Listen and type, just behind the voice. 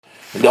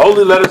In the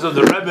Holy Letters of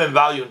the Rebbe in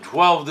volume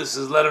 12, this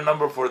is letter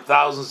number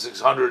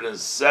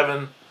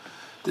 4607.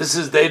 This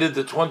is dated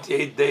the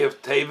 28th day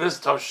of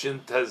Teves, Toshin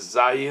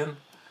Tezayin,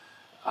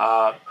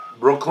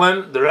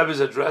 Brooklyn. The Rebbe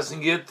is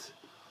addressing it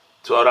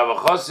to Rav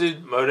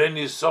Chosid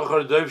Moreni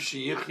Socher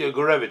Dovshi Yichya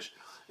Gurevich.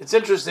 It's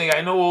interesting,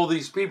 I know all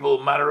these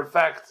people. Matter of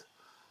fact,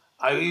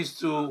 I used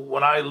to,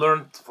 when I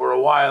learned for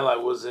a while, I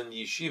was in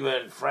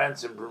yeshiva in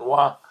France, in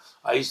Brunois.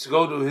 I used to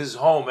go to his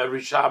home every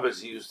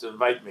Shabbos. He used to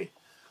invite me.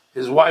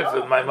 His wife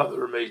and my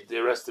mother, may they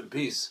rest in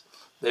peace,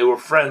 they were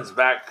friends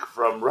back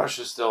from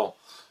Russia still.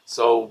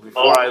 So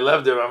before I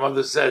left there, my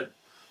mother said,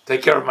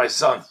 take care of my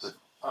sons.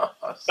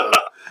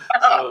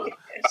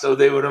 so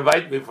they would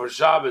invite me for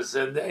Shabbos.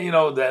 And,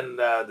 then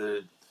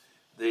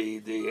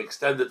the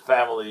extended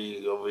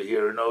family over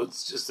here,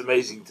 it's just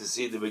amazing to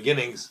see the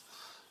beginnings.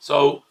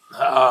 So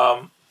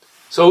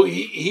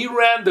he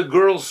ran the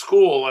girls'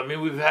 school. I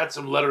mean, we've had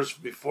some letters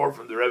before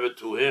from the Rebbe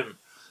to him.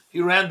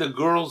 He ran the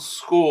girls'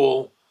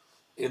 school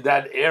in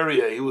that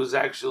area. He was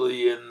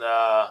actually in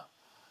a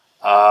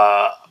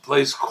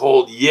place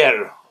called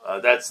Yer,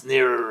 that's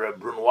near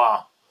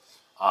Brunois.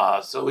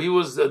 So he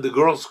was at the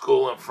girls'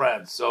 school in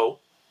France. So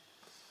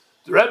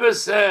the Rebbe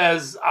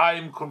says,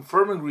 I'm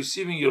confirming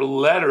receiving your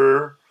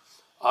letter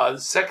the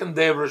second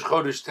day of Rosh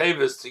Chodesh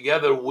Teves,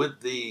 together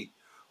with the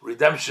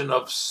redemption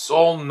of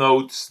soul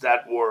notes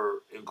that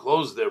were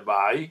enclosed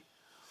thereby.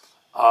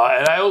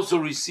 And I also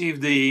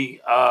received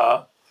the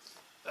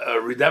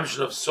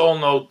redemption of soul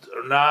note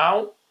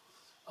now.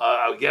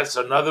 I guess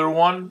another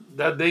one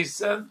that they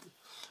sent.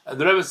 And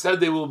the Rebbe said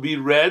they will be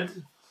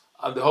read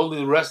on the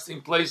holy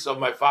resting place of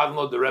my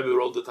father-in-law. The Rebbe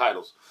wrote the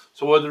titles.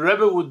 So what the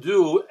Rebbe would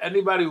do,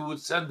 anybody who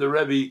would send the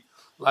Rebbe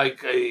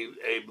like a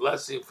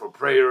blessing for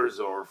prayers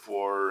or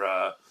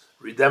for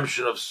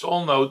redemption of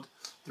soul note,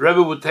 the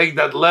Rebbe would take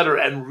that letter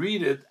and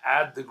read it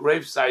at the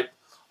gravesite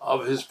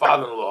of his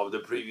father-in-law, of the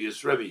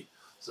previous Rebbe.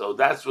 So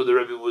that's what the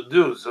Rebbe would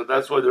do. So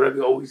that's why the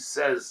Rebbe always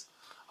says,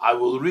 I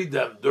will read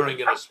them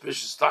during an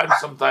auspicious time.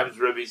 Sometimes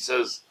the Rebbe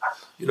says,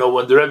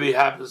 when the Rebbe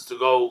happens to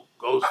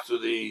goes to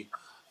the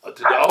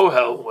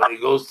Ohel, when he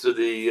goes to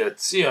the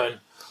Tzion,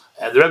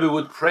 and the Rebbe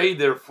would pray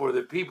there for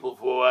the people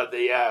for what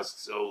they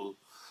asked. So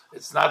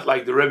it's not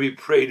like the Rebbe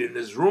prayed in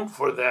his room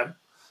for them.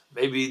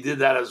 Maybe he did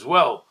that as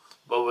well.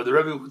 But what the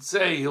Rebbe would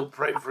say, he'll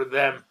pray for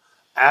them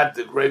at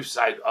the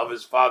gravesite of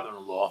his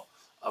father-in-law,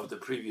 of the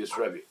previous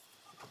Rebbe.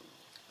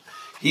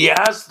 He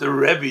asked the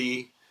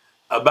Rebbe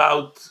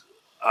about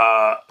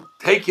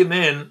taking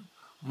in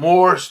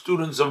more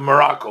students of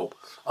Morocco.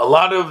 A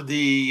lot of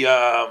the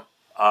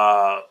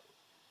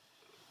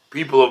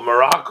people of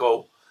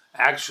Morocco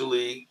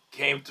actually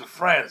came to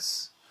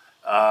France.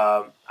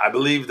 I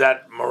believe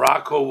that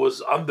Morocco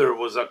was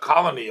a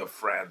colony of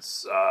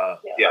France.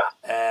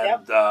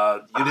 And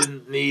you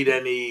didn't need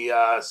any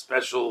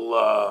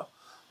special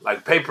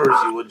like papers.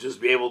 You would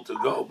just be able to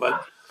go.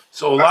 But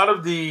so a lot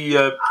of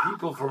the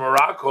people from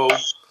Morocco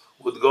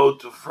would go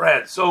to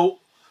France. So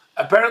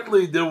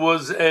apparently there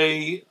was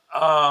a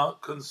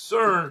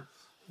concern.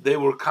 They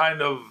were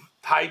kind of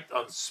tight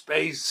on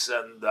space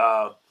and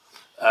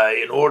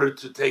in order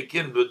to take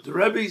in. But the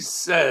Rebbe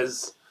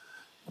says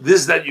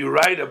this that you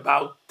write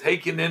about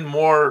taking in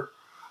more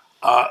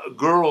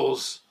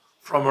girls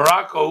from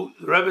Morocco.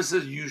 The Rebbe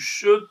says you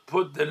should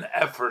put an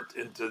effort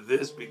into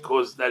this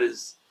because that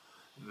is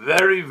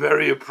very,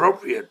 very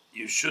appropriate.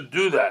 You should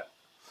do that.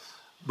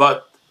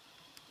 But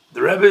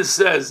the Rebbe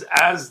says,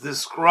 as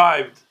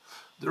described,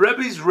 the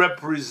Rebbe's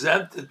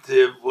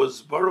representative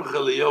was Baruch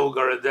Eliyahu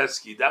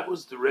Garadetsky. That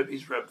was the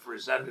Rebbe's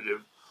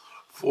representative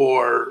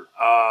for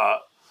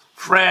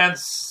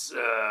France,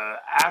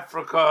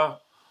 Africa.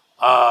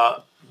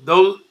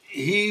 Though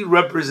he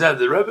represented,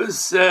 the Rebbe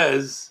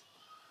says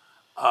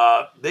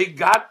they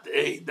got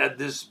that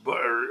this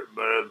Baruch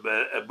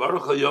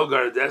Eliyahu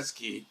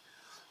Garadetsky,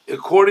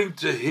 according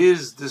to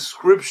his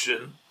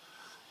description,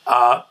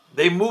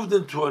 they moved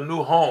into a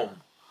new home.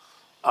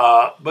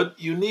 But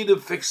you need to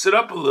fix it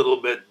up a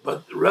little bit.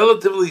 But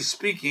relatively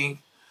speaking,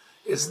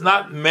 it's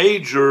not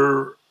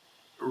major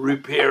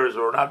repairs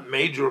or not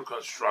major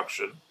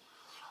construction.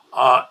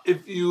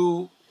 If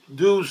you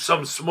do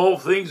some small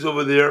things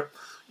over there,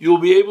 you'll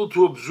be able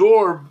to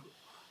absorb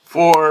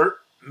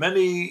for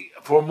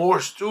more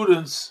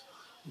students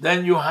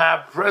than you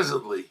have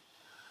presently.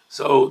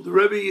 So the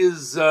Rebbe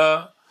is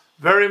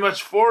very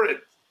much for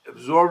it.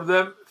 Absorb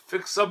them,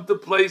 fix up the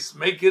place,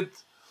 make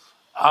it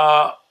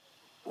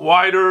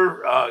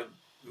wider,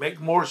 make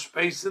more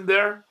space in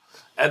there,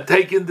 and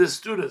take in the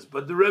students.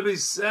 But the Rebbe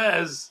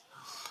says,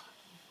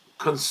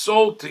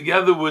 consult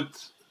together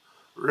with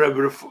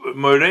Rebbe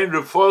Morain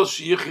Refoel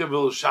Shichya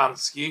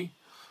Vilshansky.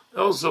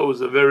 Also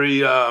was a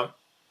very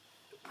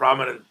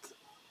prominent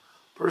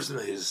person.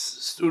 His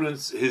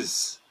students,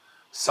 his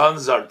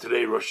sons are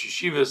today Rosh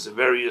Yeshivas in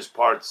various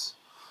parts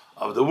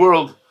of the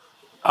world.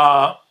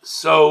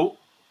 So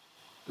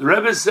the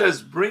Rebbe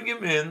says, bring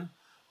him in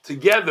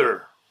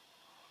together.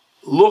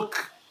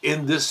 Look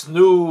in this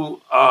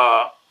new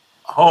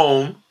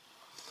home,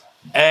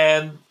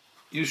 and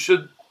you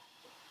should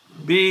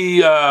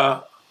be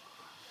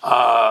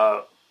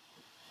uh,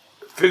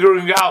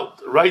 figuring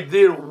out right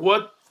there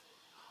what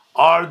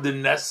are the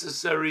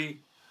necessary,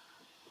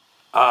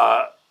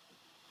 uh,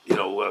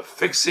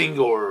 fixing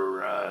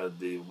or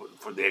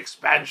for the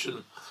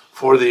expansion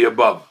for the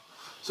above.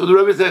 So the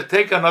Rebbe said,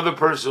 take another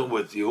person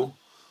with you,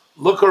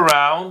 look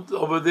around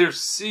over there,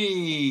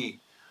 see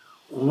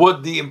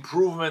what the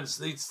improvements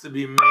needs to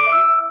be made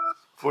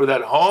for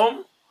that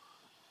home,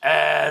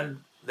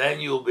 and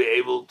then you'll be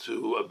able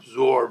to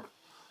absorb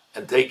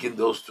and take in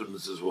those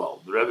students as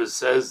well. The Rebbe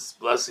says,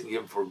 blessing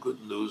him for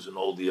good news and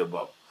all the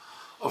above.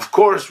 Of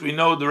course, we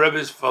know the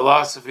Rebbe's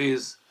philosophy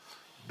is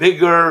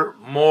bigger,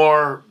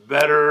 more,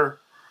 better,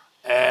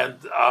 and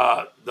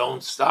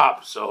don't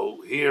stop.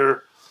 So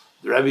here,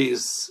 the Rebbe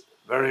is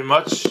very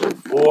much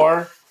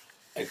for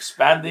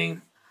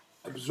expanding,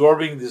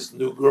 absorbing these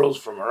new girls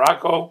from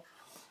Morocco.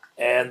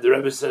 And the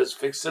Rebbe says,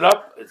 fix it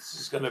up. It's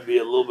just going to be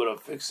a little bit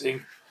of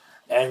fixing,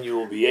 and you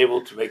will be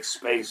able to make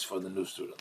space for the new students.